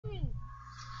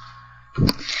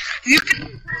You can.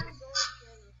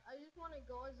 I just want to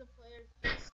go as a player.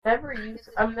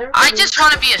 I just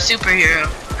want to be a superhero.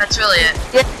 That's really it.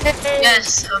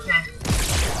 Yes. Okay.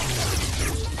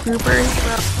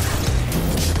 Superhero.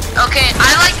 Okay.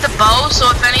 I like the bow. So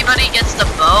if anybody gets the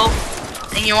bow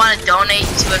and you want to donate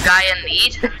to a guy in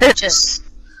need, just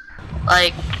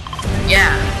like,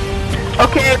 yeah.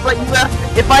 Okay, but you have.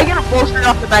 If I get a full straight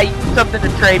off the bat, you need something to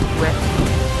trade me with.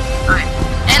 Alright.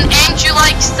 And Andrew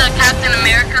likes the Captain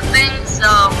America thing,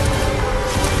 so.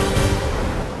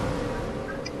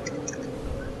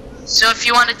 So if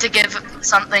you wanted to give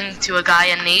something to a guy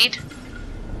in need.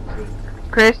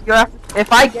 Chris, you have to,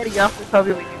 if I get it, you have to tell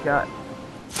me what you got.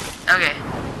 Okay.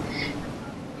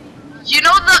 You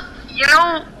know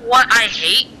what I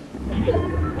hate?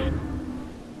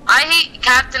 I hate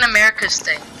Captain America's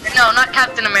thing. No, not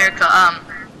Captain America,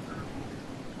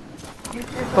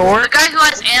 Thor? the guy who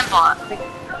has Ambot.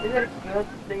 Is it a good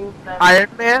thing that Iron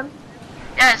Man?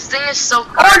 Yeah, his thing is so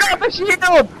cool. Oh, I got the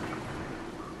shield!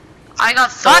 I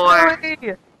got Thor.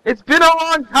 Finally! It's been a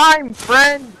long time,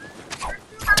 friend!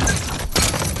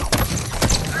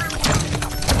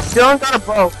 Dylan got a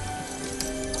bow.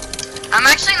 I'm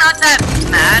actually not that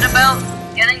mad about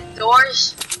getting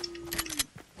Thor's.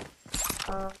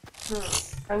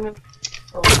 I'm gonna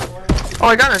Oh,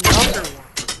 I got another one.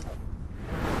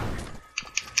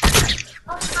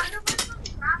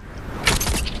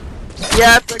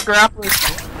 Yeah, it's a grappling.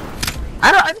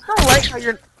 I just don't like how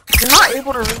you're not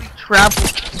able to really travel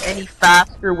any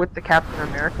faster with the Captain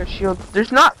America shield.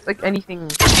 There's not like anything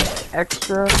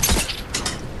extra.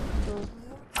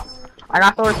 I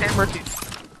got Thor's hammer too.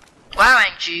 Wow,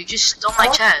 Andrew, you just stole my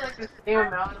chest. like the same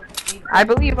amount of speed. I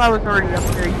believe I was already up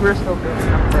there. You were still building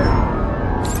up there.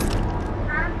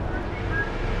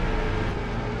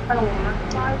 I don't want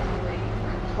to fly away,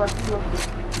 but you look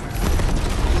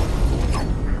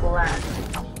black.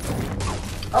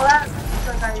 Oh, that's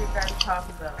the guy you guys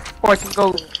talking about. Oh, I can go a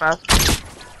little faster.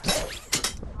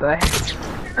 What the heck?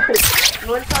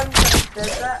 One time you guys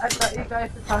said that, I thought you guys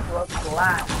were talking about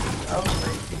black. I was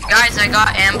like, Guys, I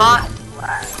got Ambot.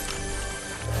 black.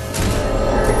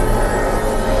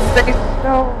 The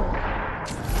stone.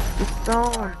 The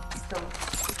stone.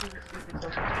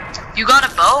 You got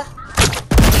a bow?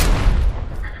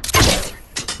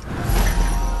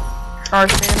 Our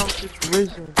Thanos is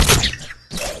risen.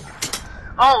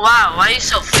 Oh wow, why are you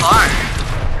so far?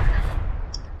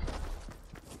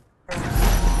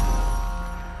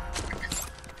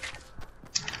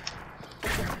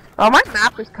 Oh, my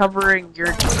map is covering your,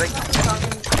 like,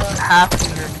 half of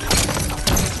your...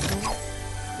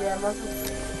 Yeah, most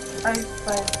of I used to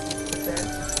play there.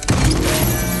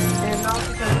 And not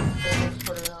because they just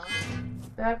put it on.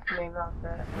 Definitely not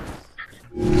that.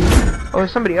 Oh,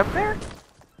 is somebody up there?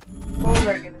 What was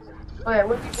I gonna say? Oh yeah,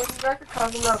 when you guys are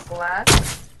talking about glass,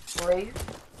 blaze,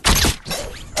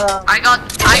 I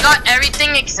got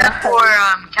everything except for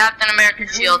Captain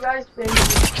America's what do shield. you guys think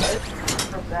is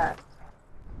from that?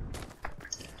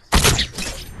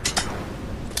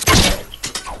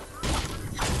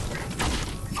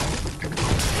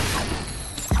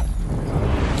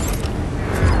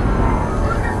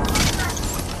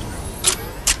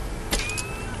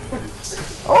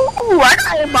 Oh, I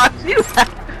got him on too!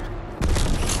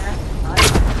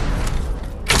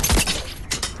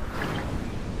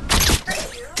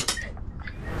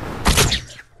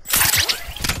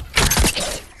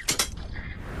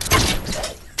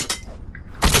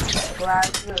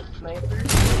 Glass and a sniper?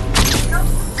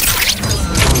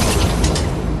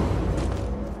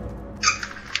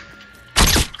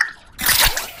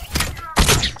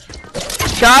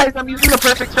 Guys, I'm using the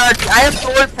perfect strategy. I have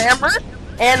Thor's hammer,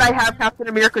 and I have Captain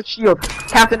America's shield.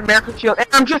 Captain America's shield, and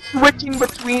I'm just switching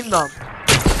between them.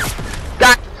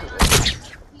 Guys.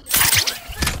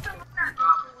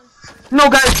 No,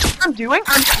 guys, what I'm doing,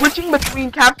 I'm switching between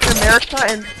Captain America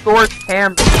and Thor's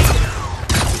hammer.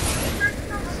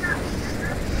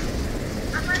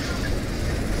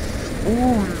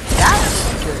 Ooh,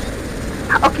 that's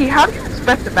good. Okay, how do you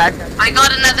expect the bad guys? I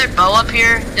got another bow up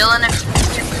here, Dylan, if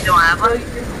you don't have So one. you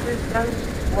just done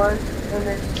one and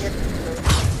then you get to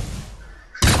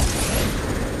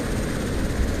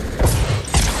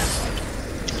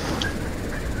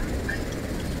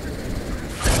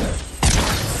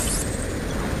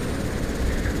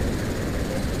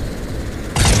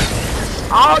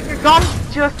Oh, your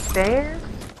gun's just there?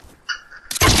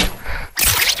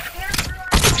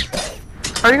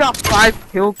 I already got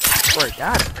 5 kills before I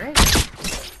got it, right?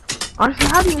 Honestly,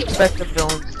 how do you expect the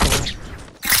villains to win?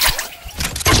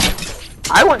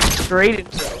 I went straight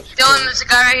into those. Dylan, there's a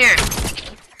guy right here.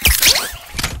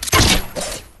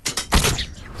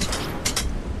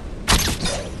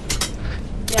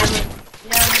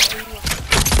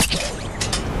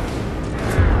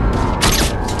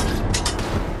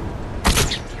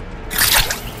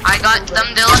 got them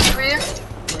Dylan for you.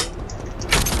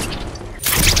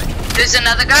 There's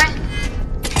another guy.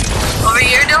 Over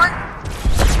here, Dylan.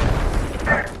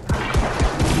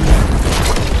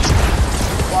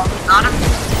 Got him.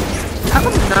 How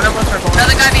come none of us are going?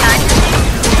 Another guy behind you.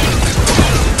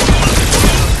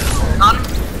 Got him.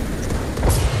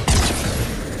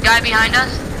 Guy behind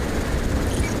us.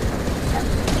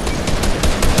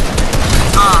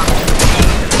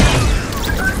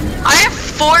 I have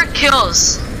 4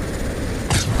 kills.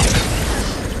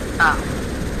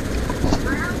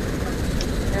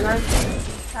 And I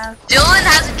have Dylan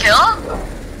has a kill?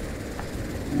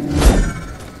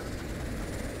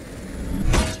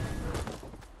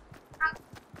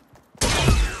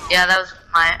 Yeah, that was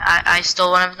I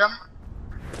stole one of them.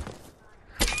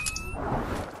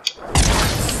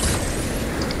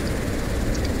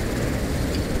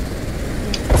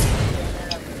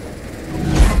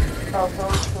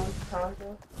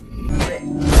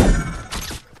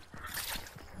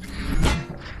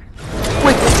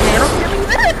 Wait, the nano killing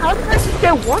that? How did I just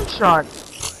get one shot?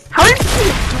 How did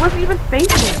he wasn't even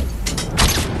facing?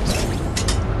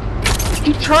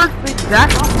 He charged the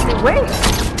exact opposite way.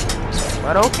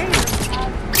 But okay.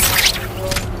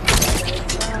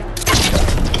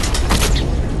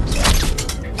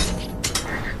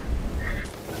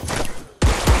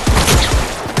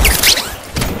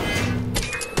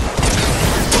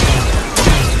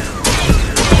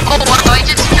 Oh wow, I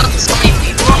just killed so many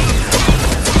people.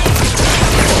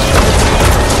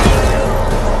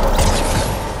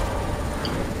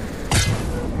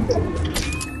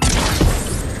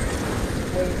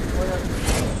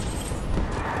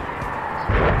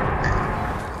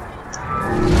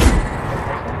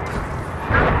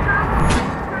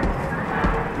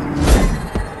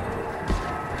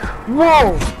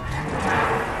 Whoa!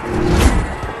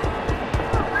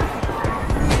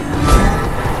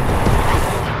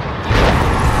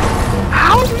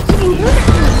 How did he hit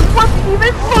me? He wasn't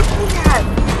even looking at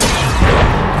me.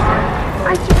 I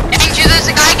just... Andrew, there's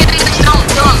a guy getting the stone.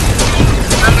 Kill him.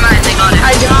 Never mind, they got it.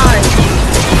 I died.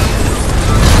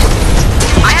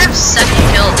 I have 7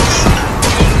 kills.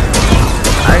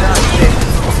 I got 6.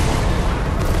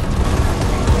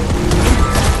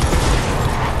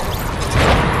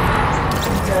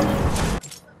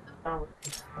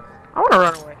 I wanna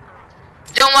run away.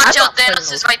 Don't watch out,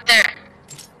 Thanos is right there.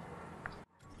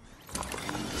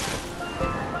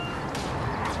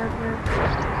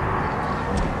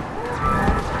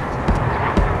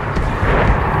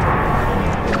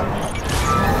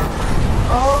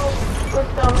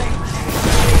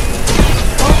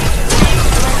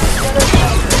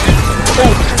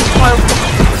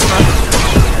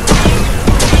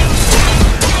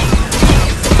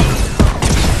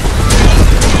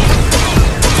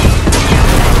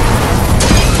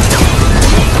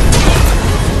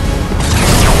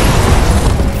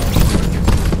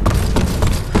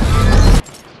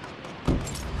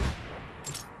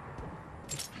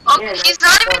 He's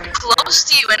not even close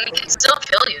to you and he can still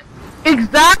kill you.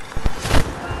 Exactly.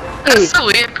 That's the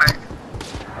weird part.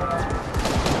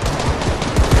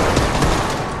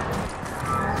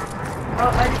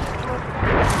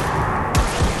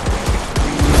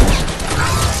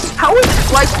 How is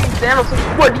slicing Thanos?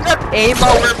 Like, what, do you have aim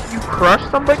out wherever you crush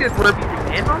somebody? Is wherever you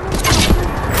land on them?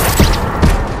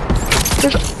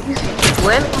 Because he's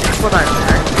landing on people that are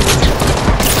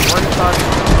one shot.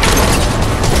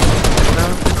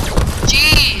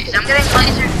 Jeez, I'm getting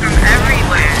lasers from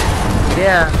everywhere.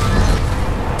 Yeah.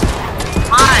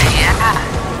 Why? Yeah.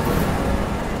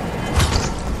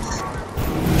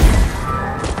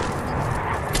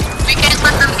 We can't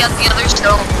let them get the other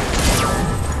stone.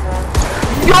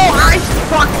 Yo, I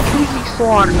fucking easy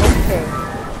slaughter. Okay.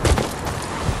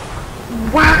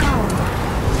 Wow.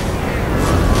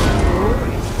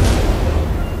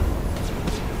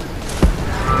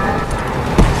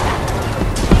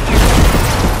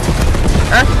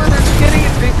 That's where they're getting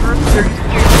in big groups.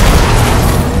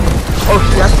 Oh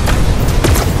shit.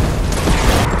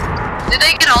 Did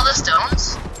they get all the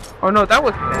stones? Oh no, that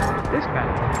was this guy.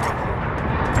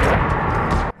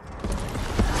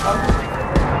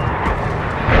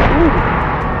 Ooh.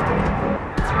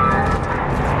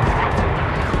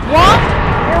 What?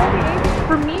 They're only aiming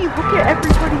for me. Look at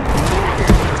everybody here.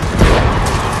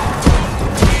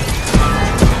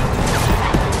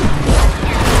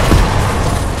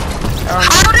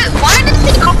 Why did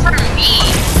they go for me?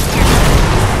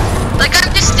 Like,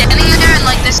 I'm just standing there and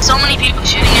like there's so many people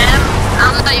shooting at him.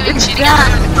 I'm not even shooting at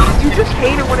him. You just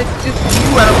hate it when it's just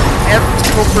you out of every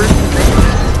single person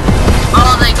there.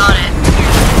 Oh, they got it.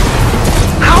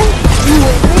 How do you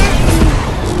hit me?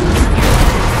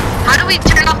 How do we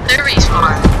turn off their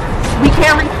respawn? We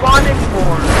can't respawn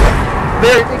anymore.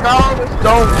 They got all this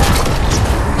stone.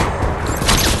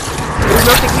 There's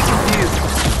nothing we can do.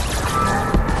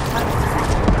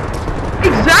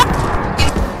 Exactly.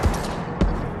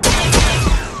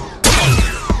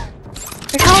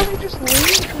 Like, how are they just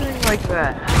leaving like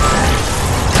that?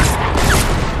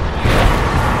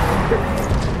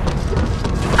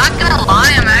 Not gonna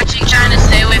lie, I'm actually trying to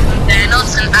stay away from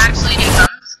Thanos and actually do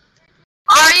guns.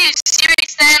 Are you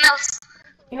serious, Thanos?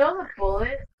 You know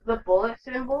the bullet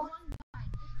symbol?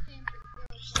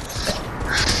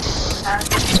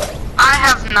 I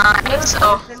have You know nine, the so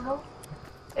bullet symbol?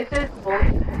 It says bullet,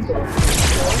 and then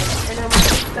when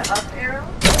you hit the up arrow,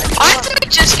 I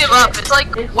think just give up. It's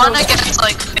like 1 against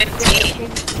like 15.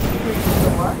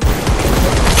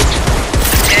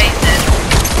 Okay, then.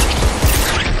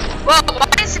 Whoa,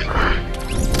 why is it?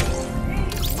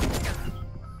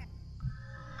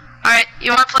 Alright,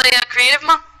 you wanna play a creative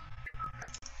mode?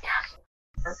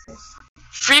 Okay.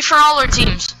 Free for all or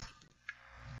teams?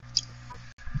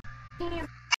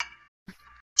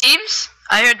 Teams?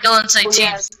 I heard Dylan say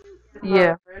teams.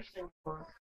 Yeah.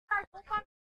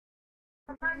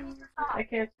 I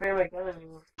can't spare my gun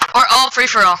anymore. Or all free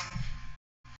for all.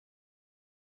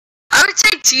 I would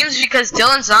say teams because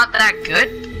Dylan's not that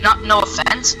good. No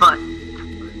offense, but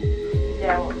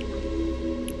Yeah, well,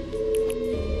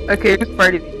 Okay, who's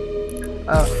part of you?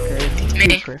 Oh, okay.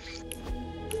 Me. Chris.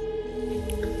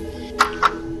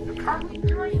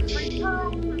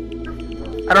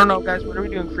 I don't know, guys. What are we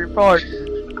doing? Free fall or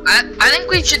I think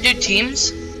we should do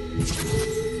teams.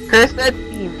 Chris said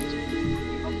teams.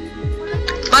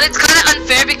 But it's kind of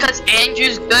unfair because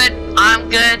Andrew's good, I'm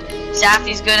good,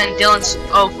 Safi's good, and Dylan's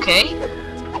okay.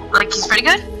 Like, he's pretty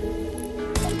good.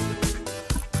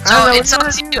 So I don't know, it's what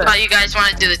up do to you you wanna how you guys want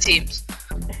to do the teams.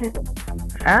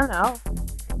 I don't know.